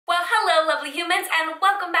lovely humans, and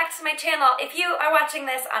welcome back to my channel. If you are watching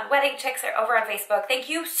this on Wedding Chicks or over on Facebook, thank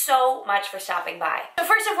you so much for stopping by. So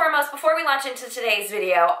first and foremost, before we launch into today's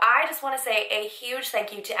video, I just want to say a huge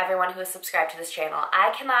thank you to everyone who has subscribed to this channel.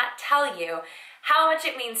 I cannot tell you how much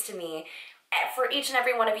it means to me for each and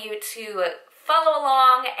every one of you to follow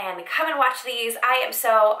along and come and watch these. I am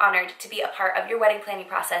so honored to be a part of your wedding planning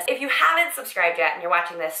process. If you haven't subscribed yet and you're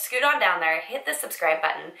watching this, scoot on down there, hit the subscribe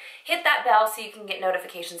button, hit that bell so you can get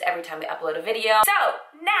notifications every time we upload a video. So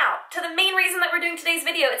now, to the main reason that we're doing today's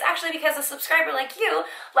video, it's actually because a subscriber like you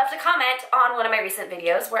left a comment on one of my recent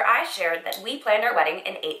videos where I shared that we planned our wedding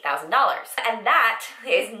in $8,000. And that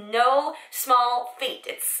is no small feat.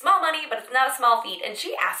 It's small money, but it's not a small feat. And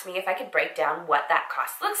she asked me if I could break down what that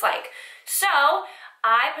cost looks like. So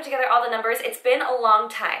I put together all the numbers. It's been a long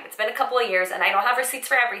time. It's been a couple of years, and I don't have receipts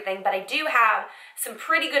for everything, but I do have some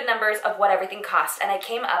pretty good numbers of what everything costs, and I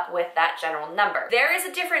came up with that general number. There is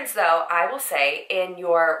a difference, though, I will say, in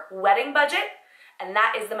your wedding budget, and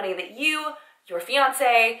that is the money that you, your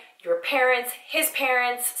fiance, your parents, his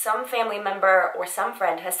parents, some family member, or some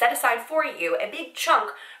friend has set aside for you, a big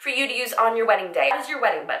chunk for you to use on your wedding day. That is your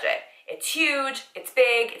wedding budget. It's huge, it's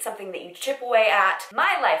big, it's something that you chip away at.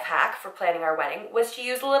 My life hack for planning our wedding was to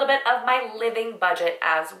use a little bit of my living budget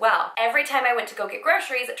as well. Every time I went to go get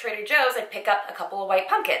groceries at Trader Joe's, I'd pick up a couple of white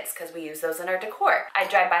pumpkins because we use those in our decor. I'd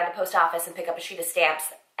drive by the post office and pick up a sheet of stamps,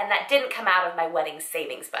 and that didn't come out of my wedding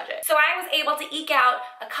savings budget. So I was able to eke out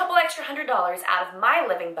a couple extra $100 out of my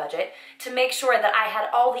living budget to make sure that I had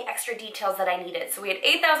all the extra details that I needed. So we had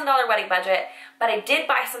 $8,000 wedding budget, but I did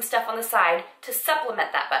buy some stuff on the side to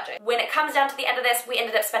supplement that budget. When it comes down to the end of this, we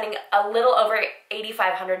ended up spending a little over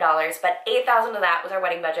 $8,500, but $8,000 of that was our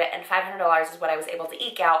wedding budget, and $500 is what I was able to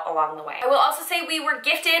eke out along the way. I will also say we were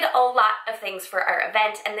gifted a lot of things for our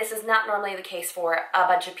event, and this is not normally the case for a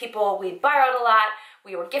bunch of people. We borrowed a lot.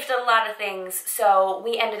 We were gifted a lot of things, so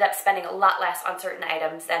we ended up spending a lot less on certain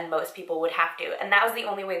items than most people would have to, and that was the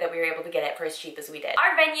only way that we were able to get it for as cheap as we did.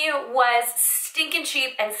 Our venue was stinking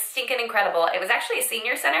cheap and stinking incredible. It was actually a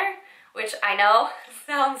senior center, which I know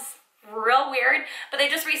sounds real weird, but they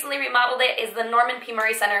just recently remodeled it. Is the Norman P.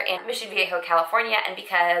 Murray Center in Mission Viejo, California, and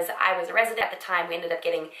because I was a resident at the time, we ended up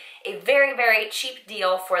getting a very, very cheap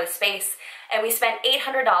deal for the space, and we spent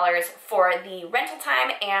 $800 for the rental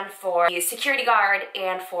time and for the security guard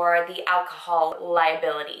and for the alcohol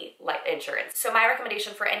liability insurance. So my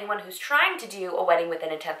recommendation for anyone who's trying to do a wedding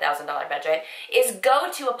within a $10,000 budget is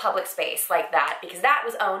go to a public space like that, because that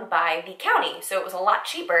was owned by the county, so it was a lot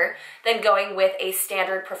cheaper than going with a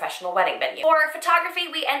standard professional wedding venue. For photography,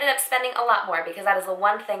 we ended up spending a lot more because that is the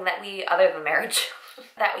one thing that we, other than marriage,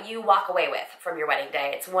 that you walk away with from your wedding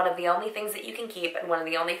day. It's one of the only things that you can keep and one of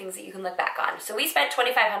the only things that you can look back on. So we spent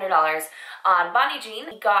 $2,500 on Bonnie Jean.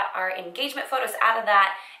 We got our engagement photos out of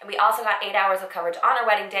that, and we also got 8 hours of coverage on our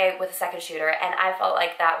wedding day with a second shooter, and I felt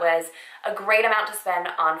like that was a great amount to spend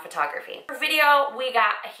on photography. For video, we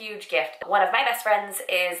got a huge gift. One of my best friends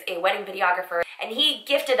is a wedding videographer, and he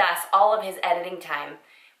gifted us all of his editing time,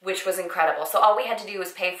 which was incredible. So all we had to do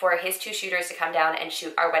was pay for his 2 shooters to come down and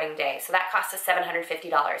shoot our wedding day. So that cost us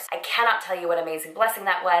 $750. I cannot tell you what amazing blessing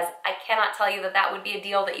that was. I cannot tell you that that would be a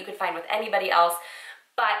deal that you could find with anybody else,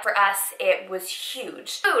 but for us, it was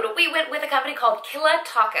huge. Food, we went with a company called Killah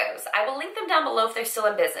Tacos. I will link them down below if they're still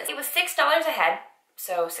in business. It was $6 a head,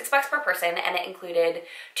 so $6 per person, and it included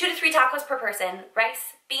 2 to 3 tacos per person,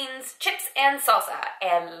 rice, beans, chips, and salsa,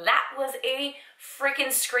 and that was a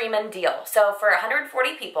freaking screaming deal. So for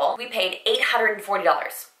 140 people, we paid $840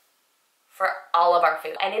 for all of our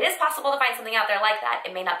food. And it is possible to find something out there like that.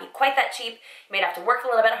 It may not be quite that cheap. You may have to work a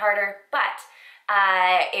little bit harder, but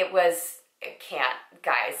it can't,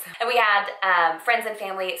 guys. And we had friends and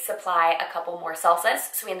family supply a couple more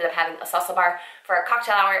salsas, so we ended up having a salsa bar for our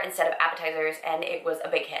cocktail hour instead of appetizers, and it was a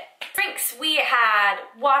big hit. Drinks, we had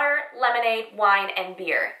water, lemonade, wine, and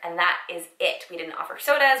beer, and that is it. We didn't offer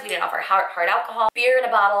sodas, we didn't offer hard alcohol. Beer in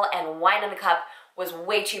a bottle and wine in a cup was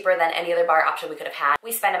way cheaper than any other bar option we could have had.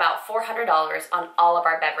 We spent about $400 on all of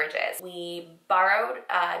our beverages. We borrowed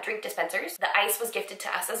drink dispensers. The ice was gifted to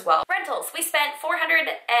us as well. Rentals, we spent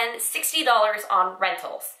 $460 on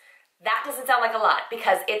rentals. That doesn't sound like a lot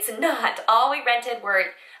because it's not. All we rented were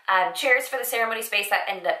chairs for the ceremony space that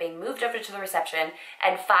ended up being moved over to the reception,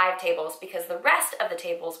 and 5 tables because the rest of the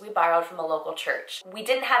tables we borrowed from a local church. We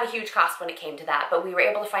didn't have a huge cost when it came to that, but we were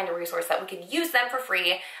able to find a resource that we could use them for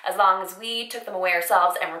free as long as we took them away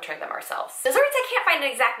ourselves and returned them ourselves. Desserts, I can't find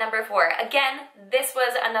an exact number for. Again, this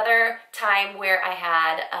was another time where I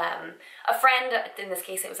had a friend, in this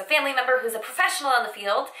case it was a family member who's a professional in the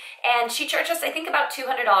field, and she charged us I think about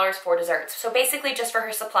 $200 for for desserts. So basically just for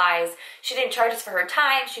her supplies. She didn't charge us for her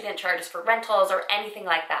time, she didn't charge us for rentals or anything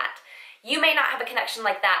like that. You may not have a connection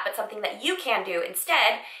like that, but something that you can do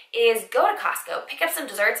instead is go to Costco, pick up some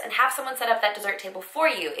desserts, and have someone set up that dessert table for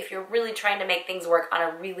you if you're really trying to make things work on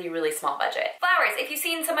a really, really small budget. Flowers. If you've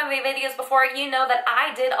seen some of my videos before, you know that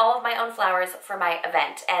I did all of my own flowers for my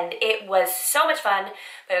event, and it was so much fun,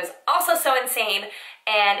 but it was also so insane,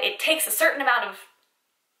 and it takes a certain amount of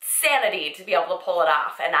sanity to be able to pull it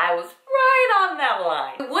off, and I was right on that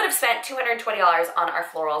line. We would have spent $220 on our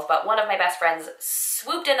florals, but one of my best friends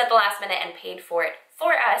swooped in at the last minute and paid for it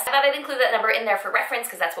for us. I thought I'd include that number in there for reference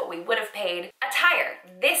because that's what we would have paid. Attire.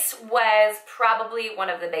 This was probably one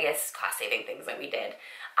of the biggest cost-saving things that we did.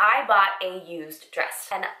 I bought a used dress,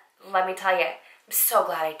 and let me tell you, I'm so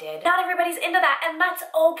glad I did. Not everybody's into that, and that's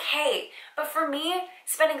okay. But for me,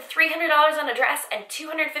 spending $300 on a dress and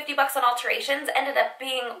 $250 on alterations ended up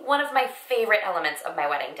being one of my favorite elements of my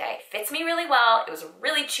wedding day. It fits me really well, it was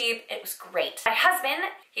really cheap, it was great. My husband,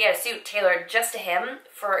 he had a suit tailored just to him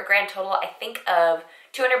for a grand total, I think, of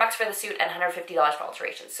 $200 for the suit and $150 for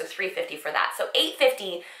alterations, so $350 for that. So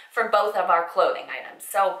 $850 for both of our clothing items.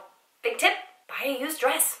 So, big tip, buy a used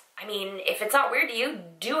dress. I mean, if it's not weird to you,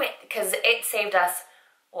 do it, because it saved us,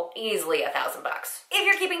 well, easily $1,000 bucks. If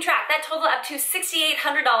you're keeping track, that totaled up to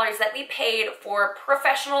 $6,800 that we paid for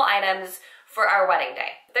professional items for our wedding day.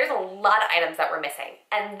 There's a lot of items that we're missing,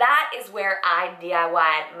 and that is where I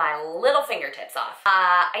DIY'd my little fingertips off.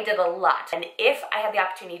 I did a lot, and if I had the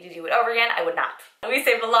opportunity to do it over again, I would not. We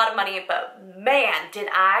saved a lot of money, but man, did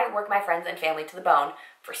I work my friends and family to the bone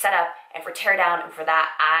for setup and for tear down, and for that,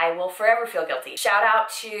 I will forever feel guilty. Shout out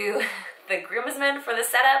to the groomsmen for the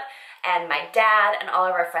setup, and my dad and all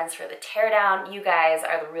of our friends for the teardown. You guys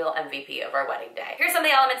are the real MVP of our wedding day. Here's some of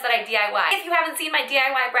the elements that I DIY. If you haven't seen my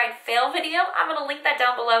DIY bride fail video, I'm gonna link that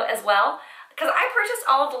down below as well, because I purchased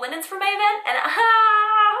all of the linens for my event, and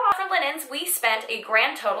for linens, we spent a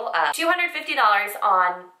grand total of $250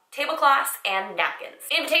 on tablecloths and napkins.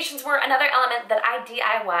 Invitations were another element that I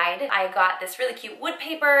DIY'd. I got this really cute wood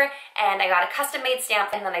paper, and I got a custom-made stamp,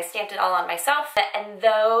 and then I stamped it all on myself, and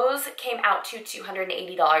those came out to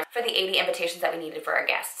 $280 for the 80 invitations that we needed for our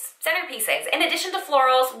guests. Centerpieces. In addition to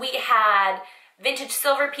florals, we had vintage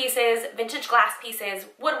silver pieces, vintage glass pieces,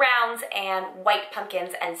 wood rounds, and white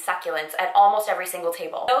pumpkins and succulents at almost every single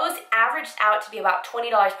table. Those averaged out to be about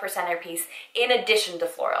 $20 per centerpiece in addition to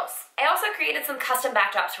florals. I also created some custom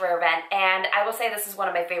backdrops for our event, and I will say this is one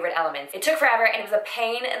of my favorite elements. It took forever, and it was a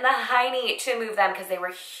pain in the hiney to move them because they were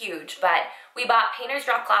huge, but we bought painter's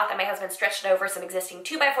drop cloth, and my husband stretched it over some existing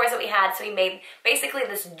 2x4s that we had, so he made basically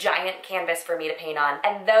this giant canvas for me to paint on,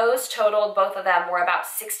 and those totaled, both of them, were about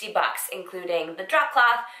 $60, including the drop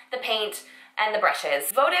cloth, the paint, and the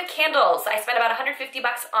brushes. Votive candles. I spent about $150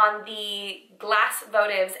 on the glass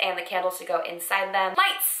votives and the candles to go inside them.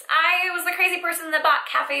 Lights. I was the crazy person that bought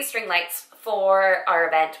cafe string lights for our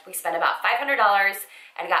event. We spent about $500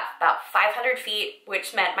 and got about 500 feet,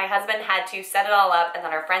 which meant my husband had to set it all up and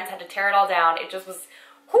then our friends had to tear it all down. It just was,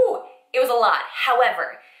 whew, it was a lot.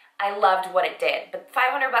 However, I loved what it did, but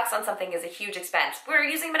 $500 on something is a huge expense. We're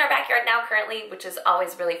using them in our backyard now currently, which is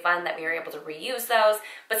always really fun that we were able to reuse those,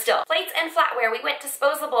 but still. Plates and flatware, we went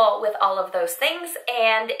disposable with all of those things,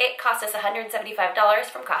 and it cost us $175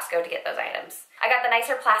 from Costco to get those items. I got the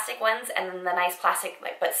nicer plastic ones and then the nice plastic,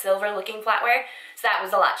 but silver looking flatware, so that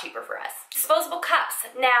was a lot cheaper for us. Disposable cups.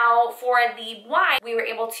 Now, for the wine, we were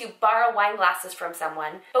able to borrow wine glasses from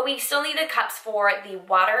someone, but we still needed cups for the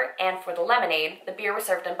water and for the lemonade. The beer was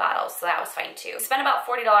served in bottles, so that was fine too. We spent about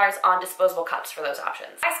 $40 on disposable cups for those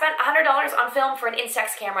options. I spent $100 on film for an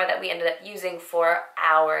Instax camera that we ended up using for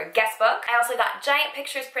our guest book. I also got giant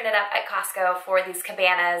pictures printed up at Costco for these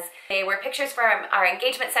cabanas. They were pictures from our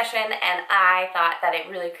engagement session, and I thought that it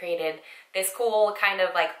really created this cool kind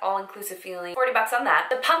of like all-inclusive feeling. $40 on that.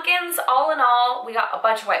 The pumpkins, all in all, we got a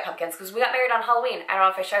bunch of white pumpkins because we got married on Halloween. I don't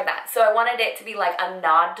know if I shared that. So I wanted it to be like a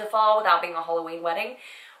nod to fall without being a Halloween wedding.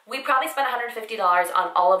 We probably spent $150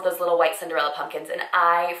 on all of those little white Cinderella pumpkins, and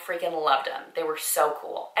I freaking loved them. They were so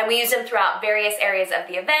cool. And we used them throughout various areas of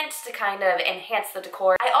the event to kind of enhance the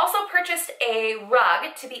decor. I also purchased a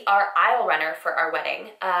rug to be our aisle runner for our wedding.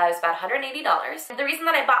 It was about $180. The reason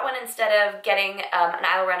that I bought one instead of getting an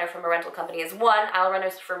aisle runner from a rental company is, one, aisle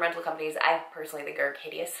runners from rental companies I personally think are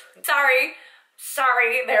hideous.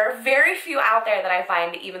 Sorry, there are very few out there that I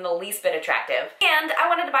find even the least bit attractive. And I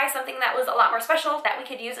wanted to buy something that was a lot more special that we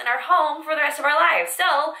could use in our home for the rest of our lives.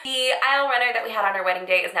 So the aisle runner that we had on our wedding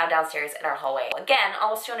day is now downstairs in our hallway. Again,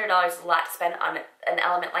 almost $200 is a lot to spend on an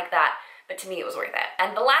element like that, but to me it was worth it.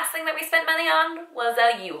 And the last thing that we spent money on was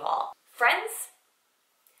a U-Haul. Friends,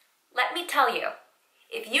 let me tell you,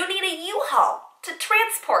 if you need a U-Haul to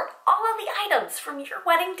transport all of the items from your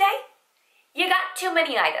wedding day, you got too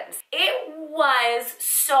many items. It was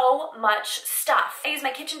so much stuff. I used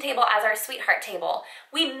my kitchen table as our sweetheart table.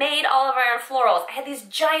 We made all of our own florals. I had these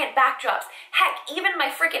giant backdrops. Heck, even my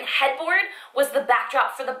freaking headboard was the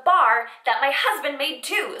backdrop for the bar that my husband made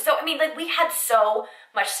too. So, I mean, like, we had so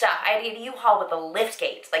much stuff. I had a U-Haul with a lift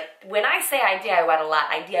gate. Like, when I say I DIY'd a lot,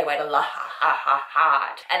 I DIY'd a lot.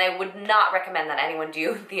 And I would not recommend that anyone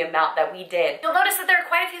do the amount that we did. You'll notice that there are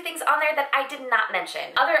quite a few things on there that I did not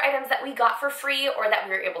mention. Other items that we got for free or that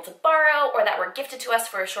we were able to borrow or that were gifted to us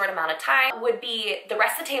for a short amount of time would be the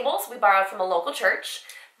rest of the tables we borrowed from a local church.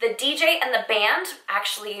 The DJ and the band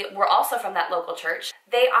actually were also from that local church.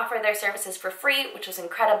 They offered their services for free, which was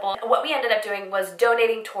incredible. And what we ended up doing was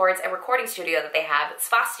donating towards a recording studio that they have. It's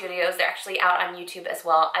Phos Studios. They're actually out on YouTube as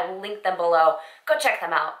well. I will link them below. Go check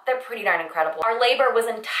them out. They're pretty darn incredible. Our labor was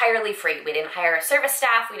entirely free. We didn't hire a service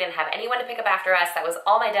staff. We didn't have anyone to pick up after us. That was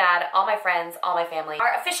all my dad, all my friends, all my family.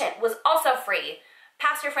 Our officiant was also free.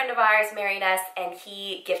 Pastor friend of ours married us and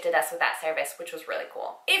he gifted us with that service, which was really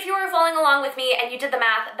cool. If you were following along with me and you did the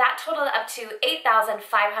math, that totaled up to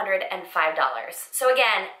 $8,505. So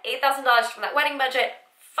again, $8,000 from that wedding budget,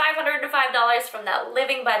 $505 from that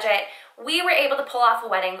living budget. We were able to pull off a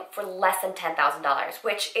wedding for less than $10,000,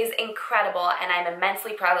 which is incredible, and I'm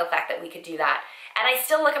immensely proud of the fact that we could do that. And I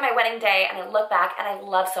still look at my wedding day and I look back and I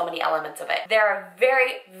love so many elements of it. There are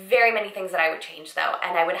very, very many things that I would change though,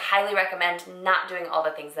 and I would highly recommend not doing all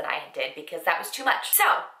the things that I did because that was too much. So,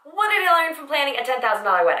 what did I learn from planning a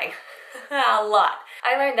 $10,000 wedding? A lot.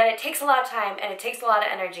 I learned that it takes a lot of time and it takes a lot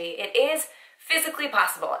of energy. It is physically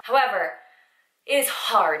possible. However, it is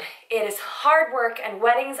hard. It is hard work, and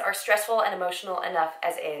weddings are stressful and emotional enough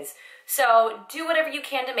as is. So do whatever you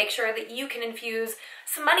can to make sure that you can infuse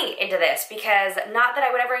some money into this, because not that I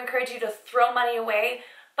would ever encourage you to throw money away,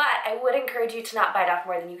 but I would encourage you to not bite off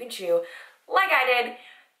more than you can chew, like I did,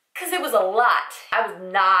 because it was a lot. I was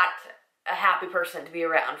not a happy person to be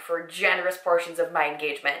around for generous portions of my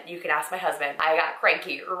engagement. You can ask my husband. I got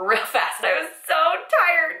cranky real fast. I was so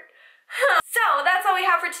tired. So that's all we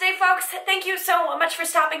have for today, folks. Thank you so much for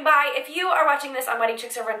stopping by. If you are watching this on Wedding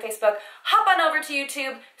Chicks over on Facebook, hop on over to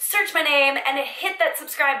YouTube, search my name, and hit that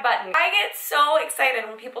subscribe button. I get so excited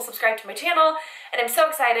when people subscribe to my channel, and I'm so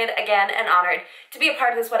excited, again, and honored to be a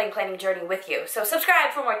part of this wedding planning journey with you. So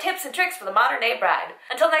subscribe for more tips and tricks for the modern day bride.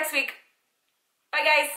 Until next week, bye guys.